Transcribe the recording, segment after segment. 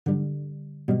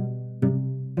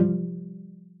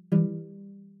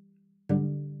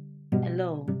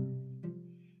Hello,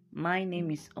 my name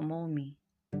is Omomi.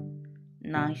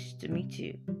 Nice to meet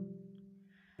you.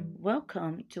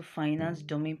 Welcome to Finance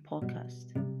Domain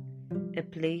Podcast, a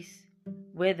place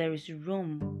where there is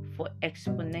room for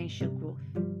exponential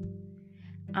growth.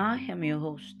 I am your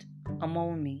host,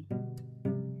 Omomi.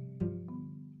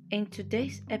 In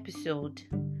today's episode,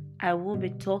 I will be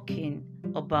talking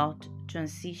about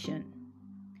transition.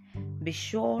 Be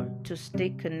sure to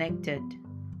stay connected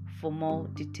for more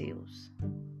details.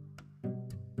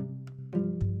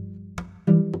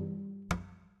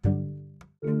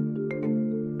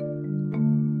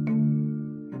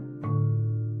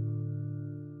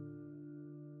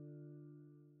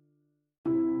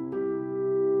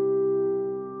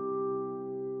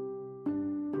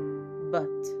 But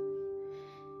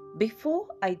before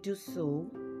I do so,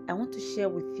 I want to share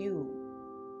with you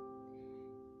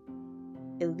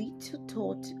a little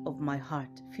thought of my heart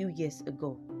a few years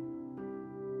ago.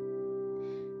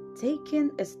 Taking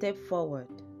a step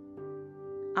forward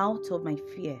out of my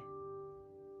fear,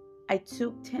 I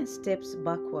took 10 steps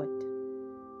backward.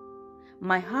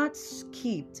 My heart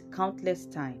skipped countless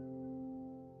times.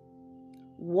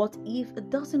 What if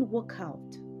it doesn't work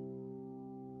out?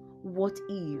 What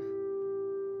if?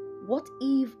 What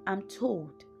if I'm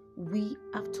told, we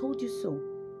have told you so?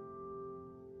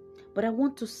 But I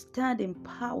want to stand in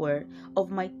power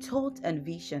of my thought and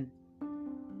vision.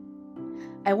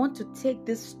 I want to take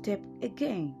this step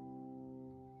again.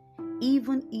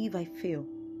 Even if I fail,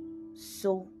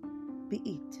 so be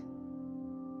it.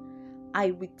 I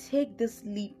will take this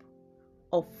leap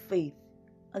of faith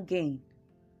again.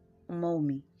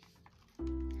 Momi.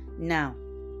 Now,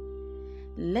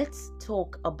 let's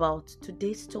talk about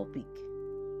today's topic.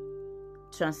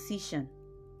 Transition.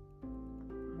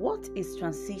 What is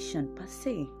transition per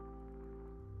se?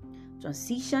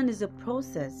 Transition is a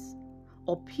process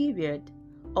or period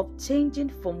of changing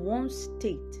from one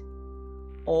state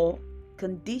or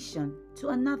condition to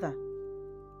another.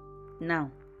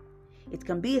 Now, it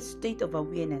can be a state of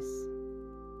awareness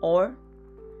or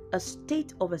a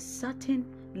state of a certain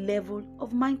level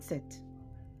of mindset.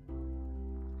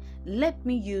 Let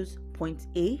me use point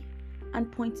A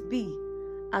and point B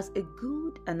as a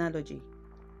good analogy.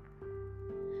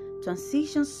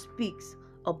 Transition speaks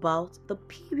about the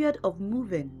period of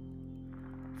moving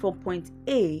from point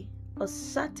A, a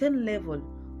certain level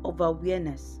of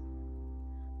awareness,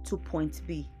 to point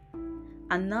B,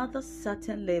 another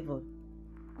certain level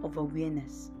of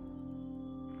awareness.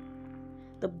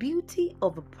 The beauty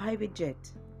of a private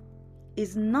jet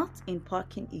is not in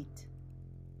parking it.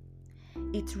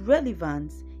 Its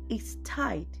relevance is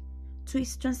tied to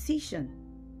its transition.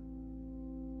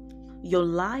 Your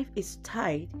life is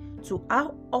tied to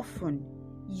how often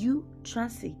you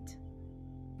transit.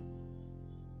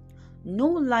 No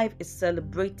life is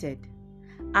celebrated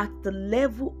at the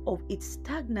level of its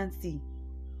stagnancy,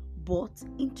 but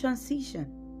in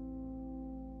transition.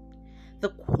 The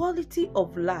quality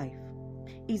of life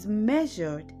is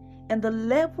measured in the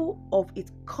level of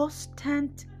its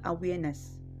constant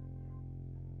awareness.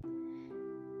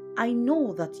 I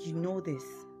know that you know this,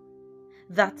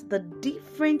 that the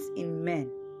difference in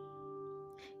men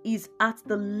is at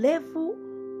the level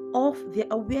of their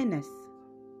awareness.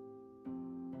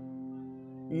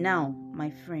 Now, my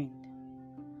friend,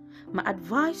 my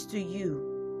advice to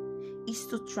you is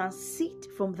to transit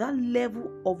from that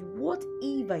level of what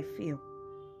if I fail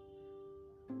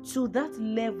to that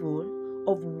level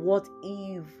of what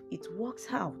if it works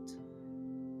out.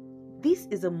 This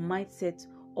is a mindset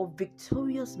of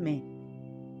victorious men.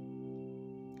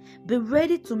 Be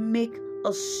ready to make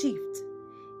a shift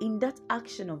in that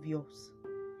action of yours.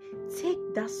 Take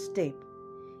that step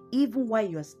even while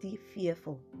you are still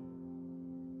fearful.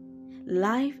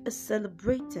 Life is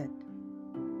celebrated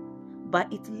by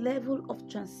its level of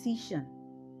transition,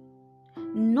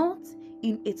 not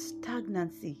in its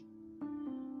stagnancy.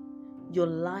 Your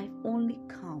life only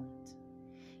counts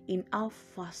in how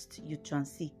fast you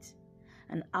transit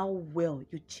and how well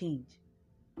you change.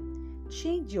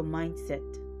 Change your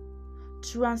mindset.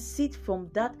 Transit from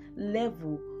that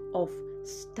level of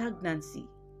stagnancy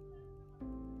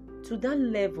to that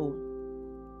level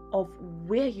of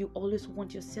where you always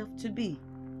want yourself to be.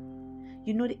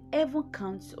 You know, the heaven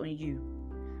counts on you,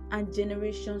 and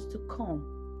generations to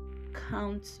come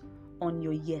count on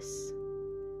your yes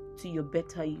to your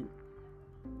better you.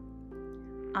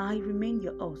 I remain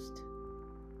your host,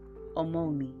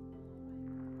 Omomi.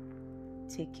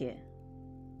 Take care.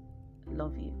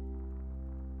 Love you.